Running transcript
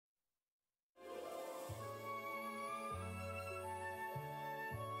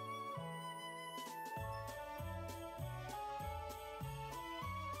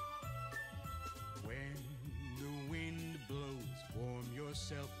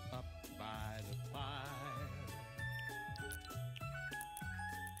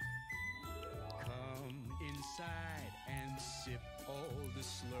the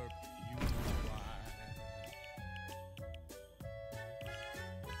slurp, you know why.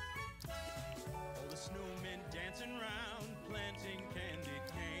 All the snowmen dancing round, planting candy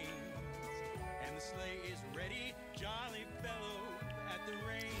canes, and the sleigh is ready, jolly fellow at the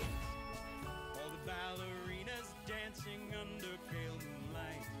reins. All the ballerinas dancing under pale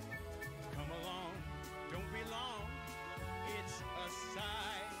moonlight. Come along, don't be long, it's a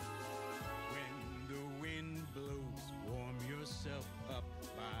sight. When the wind blows, warm yourself up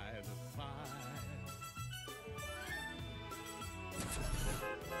by the fire.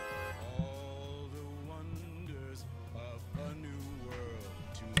 All the wonders of a new world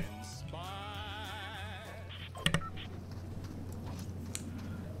to inspire.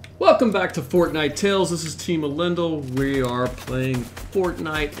 Welcome back to Fortnite Tales. This is Team Elendil. We are playing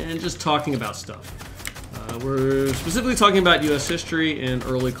Fortnite and just talking about stuff. We're specifically talking about U.S. history and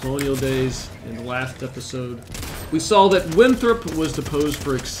early colonial days. In the last episode, we saw that Winthrop was deposed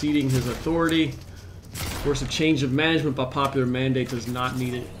for exceeding his authority. Of course, a change of management by popular mandate does not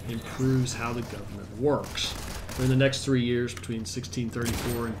mean it improves how the government works. In the next 3 years, between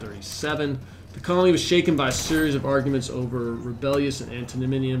 1634 and 37, the colony was shaken by a series of arguments over rebellious and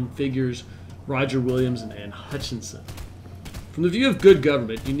antinomian figures, Roger Williams and Anne Hutchinson. From the view of good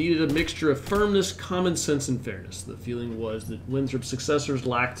government, you needed a mixture of firmness, common sense, and fairness. The feeling was that Winthrop's successors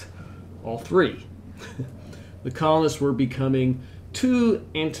lacked all three. The colonists were becoming too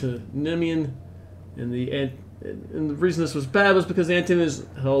antinomian, and the reason this was bad was because the antinomians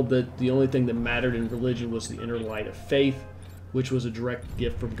held that the only thing that mattered in religion was the inner light of faith, which was a direct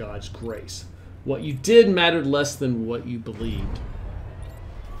gift from God's grace. What you did mattered less than what you believed.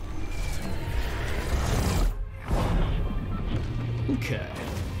 Okay.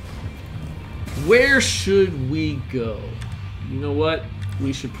 Where should we go? You know what?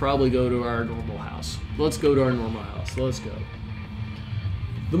 We should probably go to our normal house. Let's go to our normal house. Let's go.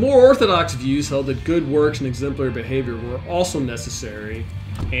 The more orthodox views held that good works and exemplary behavior were also necessary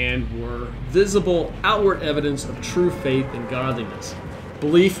and were visible outward evidence of true faith and godliness.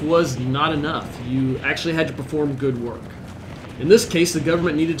 Belief was not enough. You actually had to perform good work. In this case, the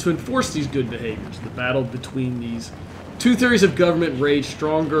government needed to enforce these good behaviors. The battle between these two theories of government raged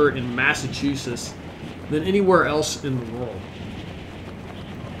stronger in Massachusetts than anywhere else in the world.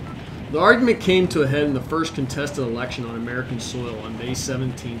 The argument came to a head in the first contested election on American soil on May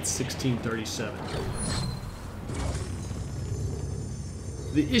 17, 1637.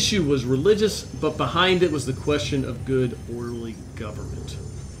 The issue was religious, but behind it was the question of good, orderly government.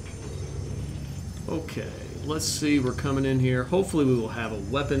 Okay, let's see, we're coming in here. Hopefully we will have a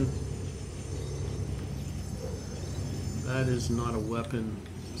weapon. That is not a weapon.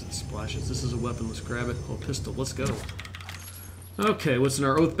 It splashes. This is a weapon. Let's grab it. Oh, pistol. Let's go. Okay, what's in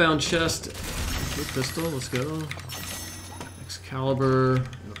our oathbound chest? Good pistol. Let's go. Excalibur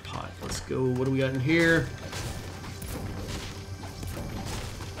and a pot. Let's go. What do we got in here?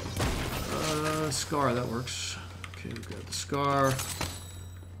 Scar. That works. Okay, we've got the scar.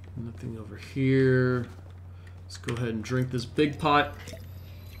 Nothing over here. Let's go ahead and drink this big pot.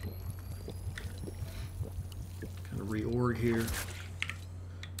 Reorg here.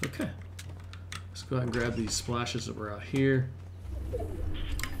 Okay. Let's go ahead and grab these splashes that were out here.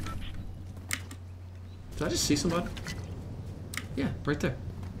 Did I just see somebody? Yeah, right there.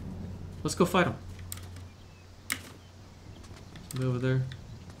 Let's go fight them. Somebody over there?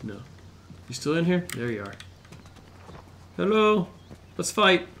 No. You still in here? There you are. Hello. Let's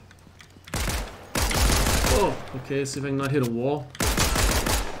fight. Oh, okay. Let's see if I can not hit a wall.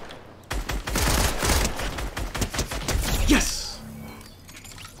 Yes!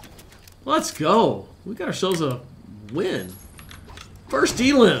 Let's go. We got ourselves a win. First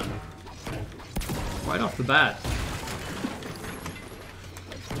elim. Right off the bat.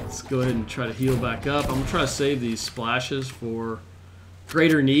 Let's go ahead and try to heal back up. I'm going to try to save these splashes for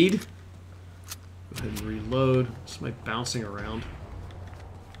greater need. Go ahead and reload. Just my bouncing around.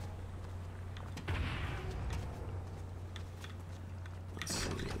 Let's see.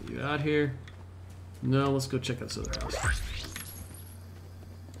 Are you out here? No, let's go check out this other house.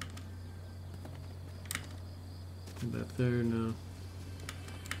 Back there, no.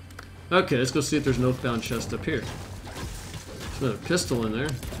 Okay, let's go see if there's an oathbound chest up here. There's another pistol in there.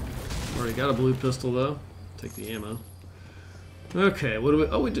 Already got a blue pistol though. Take the ammo. Okay, what do we...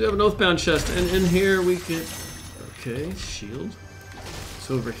 Oh, we do have an oathbound chest, and in here we get... Okay, shield.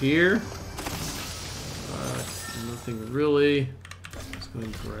 So over here... nothing really. Let's go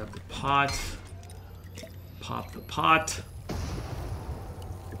ahead and grab the pot. Pop the pot.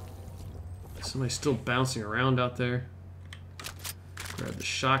 Somebody's still bouncing around out there. Grab the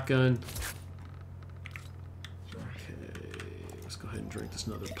shotgun. Okay, let's go ahead and drink this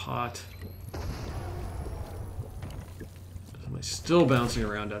another pot. Am I still bouncing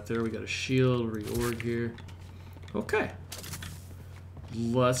around out there? We got a shield, reorg here. Okay.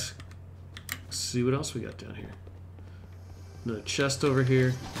 Let's see what else we got down here. Another chest over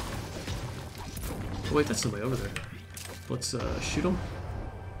here. Oh wait, that's somebody over there. Let's shoot him.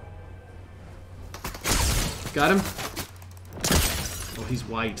 Got him. Oh, he's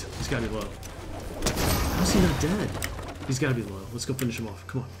white. He's gotta be low. How's he not dead? He's gotta be low. Let's go finish him off.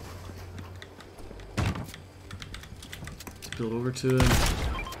 Come on. Let's build over to him.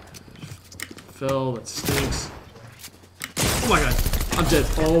 Fell. That stinks. Oh my god. I'm dead.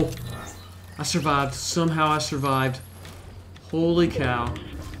 Oh. I survived. Somehow I survived. Holy cow.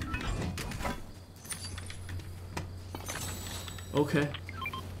 Okay.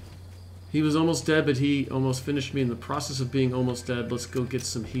 He was almost dead, but he almost finished me in the process of being almost dead. Let's go get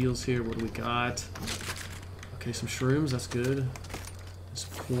some heals here. What do we got? Okay, some shrooms. That's good.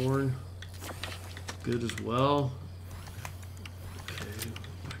 Some corn. Good as well. Okay,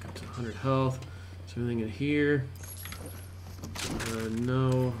 back up to 100 health. Is there anything in here?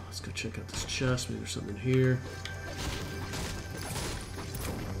 No. Let's go check out this chest. Maybe there's something in here.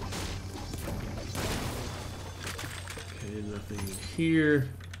 Okay, nothing in here.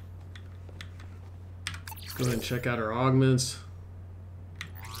 Go ahead and check out our augments.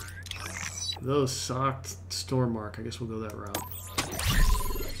 Those socked storm mark. I guess we'll go that route.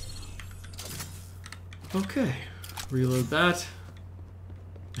 Okay. Reload that.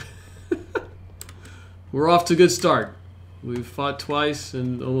 We're off to a good start. We've fought twice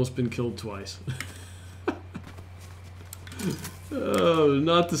and almost been killed twice. Oh,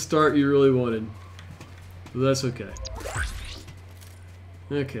 not the start you really wanted. But that's okay.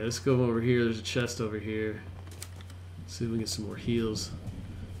 Okay, let's go over here. There's a chest over here. See if we can get some more heals.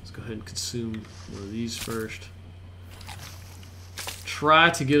 Let's go ahead and consume one of these first. Try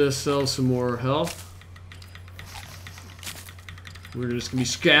to get ourselves some more health. We're just going to be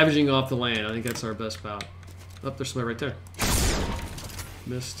scavenging off the land. I think that's our best bout. Oh, there's somebody right there.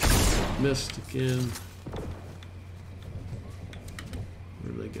 Missed. Missed again.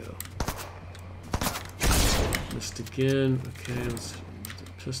 Where did they go? Missed again. Okay, let's get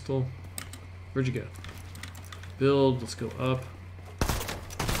the pistol. Where'd you go? Build. Let's go up.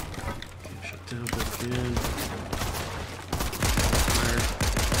 Okay, shut down. Build again. Fire.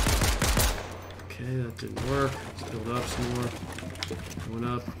 Okay, that didn't work. Let's build up some more. Going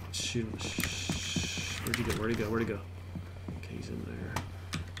up. Shoot him. Where'd he go? Where'd he go? Where'd he go? Okay, he's in there.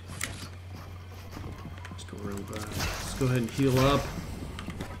 Let's go around back. Let's go ahead and heal up.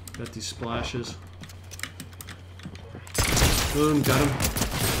 Got these splashes. Boom, got him.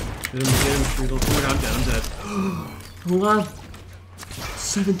 Hit him again. Oh my god, I'm dead. I'm dead. Alive.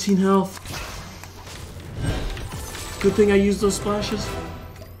 17 health. Good thing I used those splashes.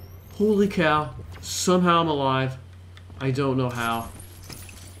 Holy cow. Somehow I'm alive. I don't know how.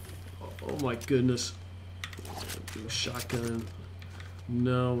 Oh my goodness. Do a shotgun.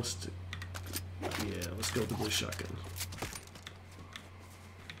 No, let's do, yeah, let's go with the blue shotgun.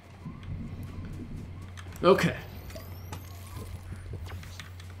 Okay.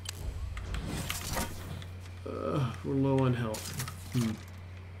 We're low on health.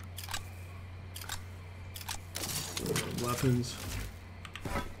 Weapons.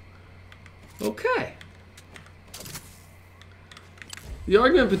 Okay. The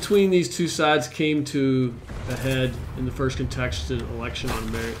argument between these two sides came to a head in the first contested election on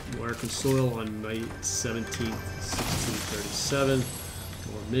American soil on May 17th, 1637.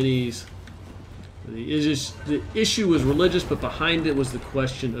 More minis. The issue was religious, but behind it was the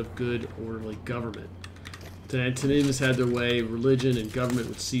question of good, orderly government. The Antoninians had their way. Religion and government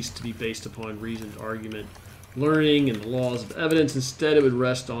would cease to be based upon reasoned argument, learning, and the laws of evidence. Instead, it would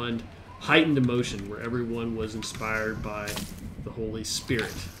rest on heightened emotion, where everyone was inspired by the Holy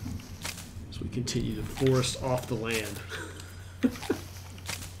Spirit. As we continue to forest off the land.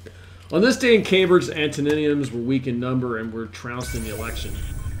 On this day in Cambridge, the Antoninians were weak in number and were trounced in the election.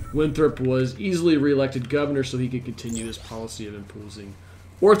 Winthrop was easily re-elected governor so he could continue his policy of imposing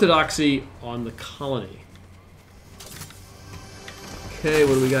orthodoxy on the colony. Okay,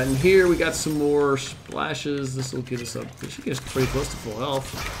 what do we got in here? We got some more splashes. This will get us up. It should get us pretty close to full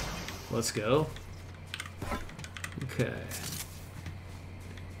health. Let's go. Okay.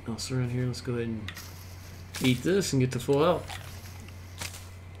 Else around here, let's go ahead and eat this and get to full health.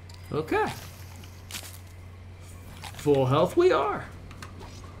 Okay. Full health we are.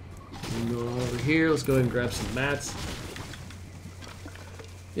 Go over here. Let's go ahead and grab some mats.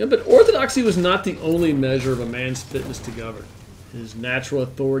 Yeah, but orthodoxy was not the only measure of a man's fitness to govern. His natural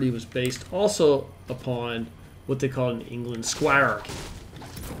authority was based also upon what they called in England squirearchy,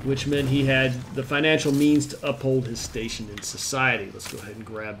 which meant he had the financial means to uphold his station in society. Let's go ahead and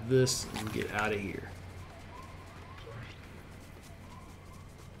grab this and get out of here.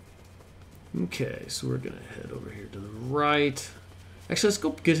 Okay, so we're going to head over here to the right. Actually, let's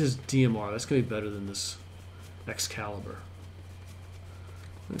go get his DMR. That's going to be better than this Excalibur.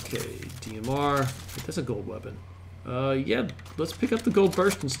 Okay, DMR. That's a gold weapon. Yeah, let's pick up the gold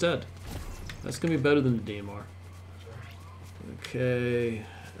burst instead. That's going to be better than the DMR. Okay,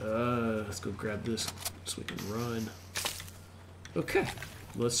 let's go grab this so we can run. Okay,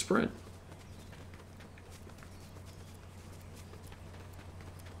 let's sprint.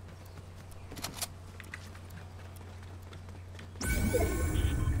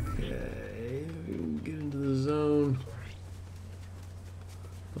 Okay, we can get into the zone.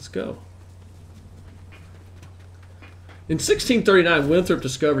 Let's go. In 1639, Winthrop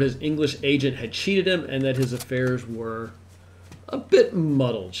discovered his English agent had cheated him and that his affairs were a bit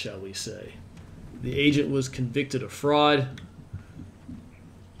muddled, shall we say. The agent was convicted of fraud.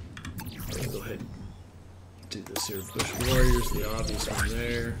 I'll go ahead and do this here. Bush Warriors, the obvious one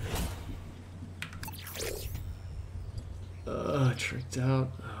there. Tricked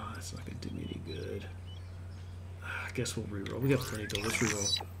out. Oh, that's not going to do me any good. I guess we'll reroll. We got plenty to go. Let's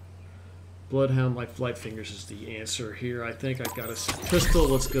reroll. Bloodhound like Flight Fingers is the answer here. I think I got a pistol.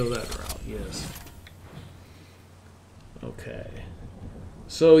 Let's go that route. Yes. Okay.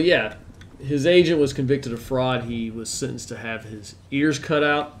 So, yeah. His agent was convicted of fraud. He was sentenced to have his ears cut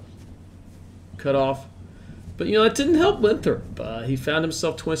off. But, you know, that didn't help Winthrop. He found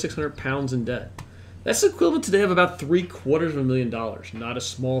himself 2,600 pounds in debt. That's equivalent today of about $750,000. Not a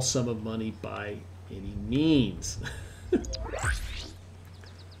small sum of money by any means. What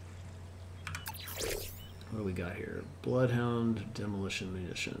do we got here? Bloodhound, demolition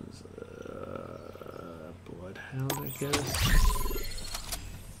munitions. Bloodhound, I guess.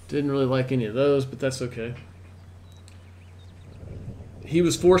 Didn't really like any of those, but that's okay. He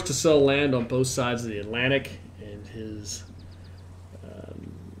was forced to sell land on both sides of the Atlantic, and his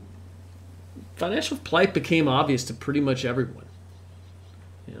financial plight became obvious to pretty much everyone.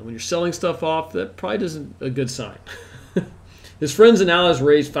 You know, when you're selling stuff off, that probably isn't a good sign. His friends and allies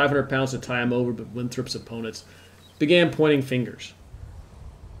raised 500 pounds to tie him over, but Winthrop's opponents began pointing fingers.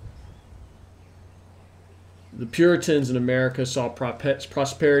 The Puritans in America saw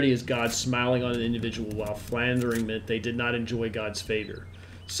prosperity as God smiling on an individual, while philandering meant they did not enjoy God's favor.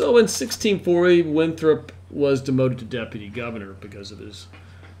 So in 1640, Winthrop was demoted to deputy governor because of his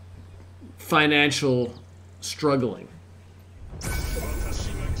financial struggling.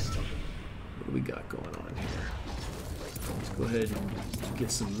 What do we got going on here? Let's go ahead and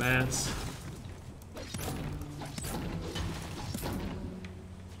get some mats.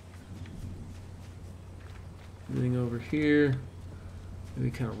 Anything over here?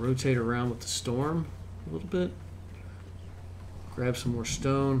 Maybe kind of rotate around with the storm a little bit. Grab some more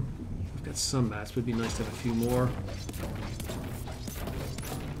stone. We've got some mats, but it'd be nice to have a few more.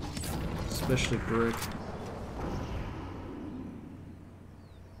 Especially brick.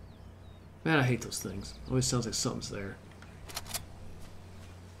 Man, I hate those things. Always sounds like something's there.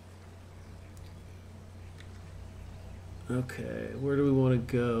 Okay, where do we want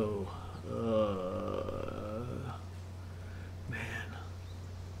to go? Man.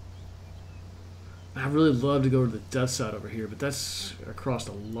 I'd really love to go to the death side over here, but that's across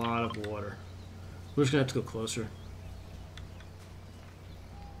a lot of water. We're just going to have to go closer.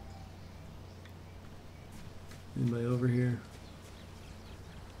 Anybody over here?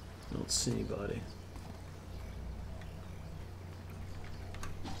 I don't see anybody.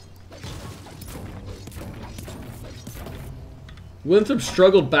 Winthrop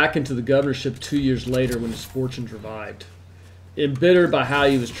struggled back into the governorship 2 years later when his fortunes revived. Embittered by how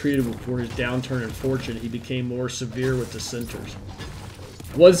he was treated before his downturn in fortune, he became more severe with dissenters.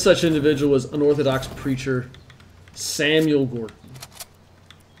 One such individual was unorthodox preacher Samuel Gordon.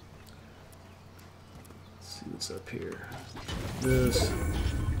 Let's see what's up here. This.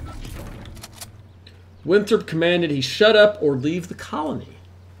 Winthrop commanded he shut up or leave the colony.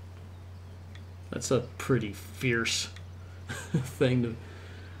 That's a pretty fierce thing to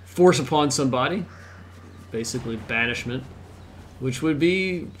force upon somebody. Basically banishment, which would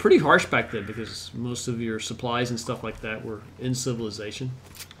be pretty harsh back then because most of your supplies and stuff like that were in civilization.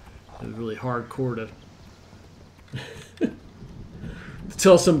 It was really hardcore to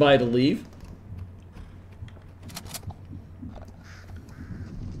tell somebody to leave.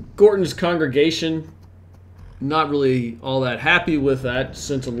 Gordon's congregation, not really all that happy with that,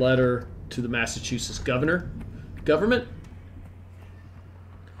 sent a letter to the Massachusetts government.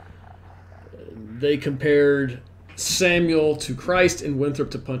 they compared Samuel to Christ and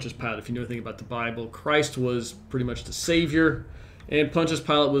Winthrop to Pontius Pilate. If you know anything about the Bible, Christ was pretty much the Savior, and Pontius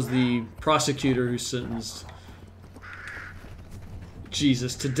Pilate was the prosecutor who sentenced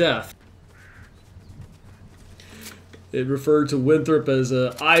Jesus to death. It referred to Winthrop as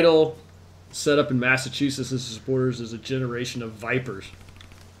an idol set up in Massachusetts and his supporters as a generation of vipers.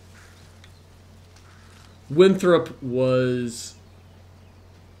 Winthrop was...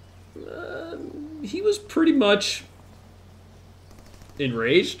 he was pretty much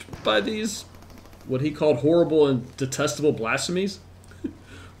enraged by these, what he called horrible and detestable blasphemies.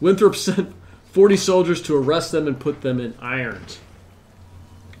 Winthrop sent 40 soldiers to arrest them and put them in irons.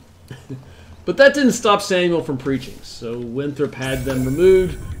 But that didn't stop Samuel from preaching, so Winthrop had them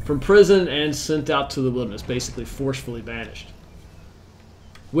removed from prison and sent out to the wilderness, basically forcefully banished.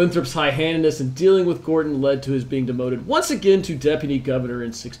 Winthrop's high-handedness in dealing with Gorton led to his being demoted once again to deputy governor in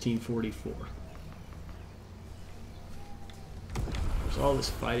 1644. There's all this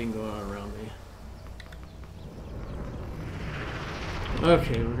fighting going on around me.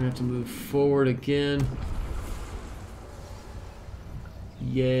 Okay, we're going to have to move forward again.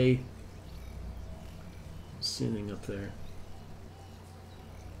 Yay. Anything up there.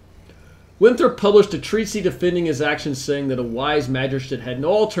 Winthrop published a treatise defending his actions, saying that a wise magistrate had no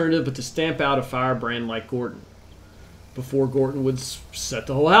alternative but to stamp out a firebrand like Gorton before Gorton would set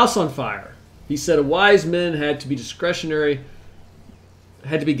the whole house on fire. He said a wise man had to be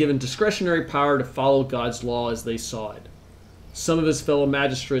given discretionary power to follow God's law as they saw it. Some of his fellow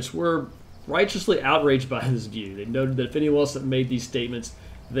magistrates were righteously outraged by his view. They noted that if anyone else had made these statements,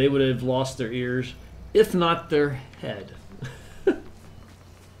 they would have lost their ears, if not their head. Okay,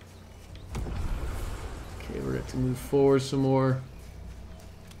 we're going to have to move forward some more.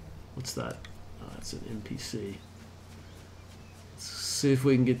 What's that? Oh, that's an NPC. Let's see if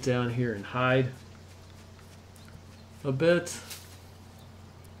we can get down here and hide a bit.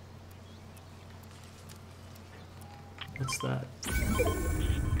 What's that?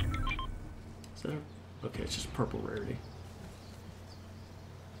 Is that a... Okay, it's just purple rarity.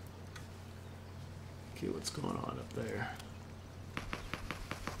 Okay, what's going on up there?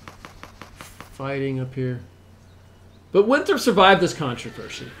 Fighting up here. But Winthrop survived this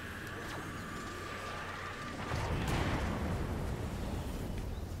controversy.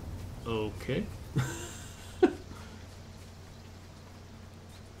 Okay.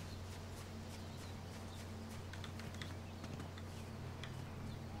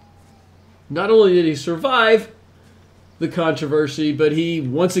 Not only did he survive the controversy, but he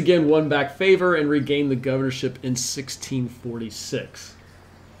once again won back favor and regained the governorship in 1646.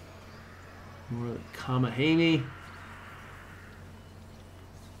 More of the Kamahami.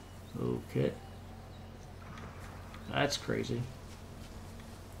 Okay. That's crazy.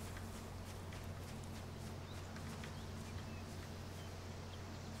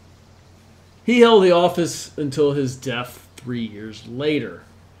 He held the office until his death 3 years later.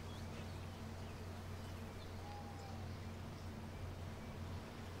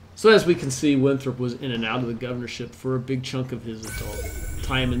 So as we can see, Winthrop was in and out of the governorship for a big chunk of his adult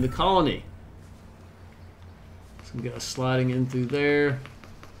time in the colony. Some guy sliding in through there.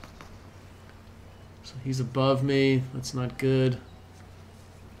 So he's above me. That's not good.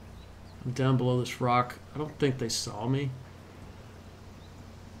 I'm down below this rock. I don't think they saw me.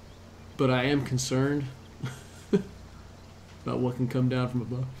 But I am concerned about what can come down from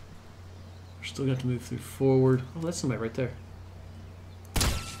above. We're still got to move through forward. Oh, that's somebody right there.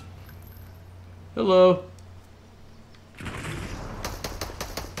 Hello.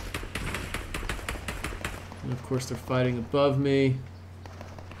 And of course they're fighting above me.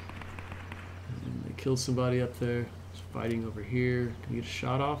 And they killed somebody up there. It's fighting over here. Can you get a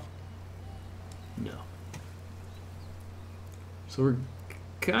shot off? No. So we're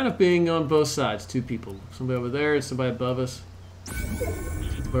kind of being on both sides. Two people. Somebody over there and somebody above us.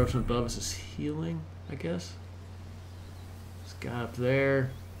 The person above us is healing, I guess. This guy up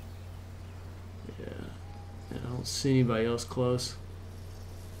there. Yeah, I don't see anybody else close.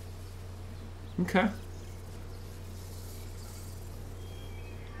 Okay.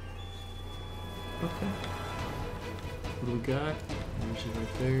 Okay. What do we got? There's it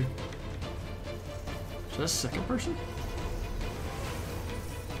right there. So that's the second person?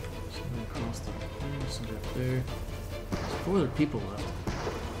 Somebody across the... Somebody up there. There's 4 other people left.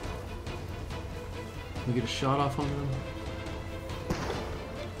 Can we get a shot off on them?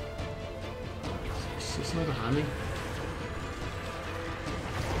 Is somebody behind me?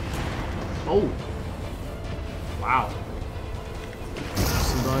 Oh! Wow.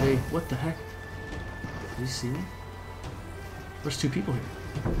 Somebody... What the heck? Did you see me? There's 2 people here.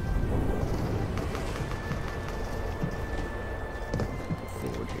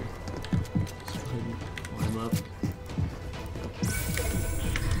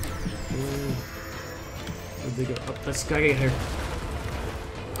 they go? Oh, that's gotta get here.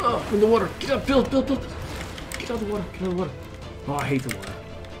 Oh, in the water. Get up, Bill. Get out of the water. Get out of the water. Oh, I hate the water.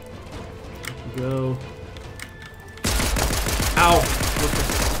 Go. Ow.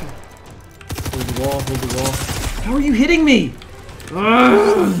 Hold the wall. How are you hitting me?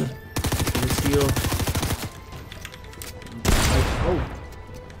 Ugh. Let's heal. Oh.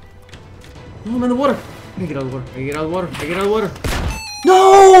 No, I'm in the water. I gotta get out of the water.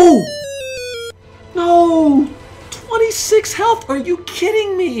 No! No! 26 health? Are you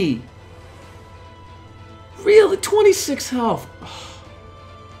kidding me? Really? 26 health?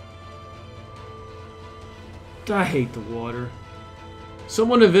 I hate the water.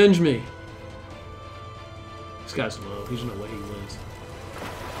 Someone avenge me. This guy's low. There's no way he wins.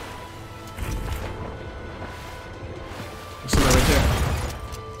 There's somebody right there.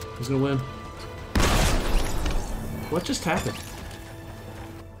 Who's gonna win? What just happened?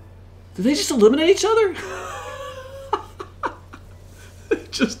 Did they just eliminate each other? They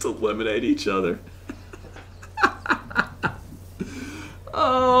just eliminate each other.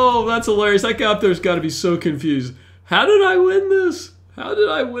 Oh, that's hilarious. That guy up there's got to be so confused. How did I win this? How did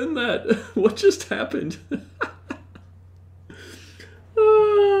I win that? What just happened?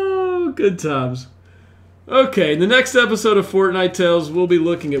 Oh, good times. Okay, in the next episode of Fortnite Tales, we'll be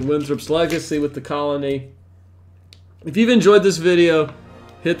looking at Winthrop's legacy with the colony. If you've enjoyed this video,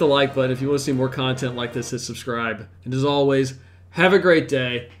 hit the like button. If you want to see more content like this, hit subscribe. And as always, have a great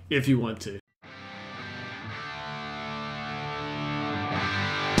day if you want to.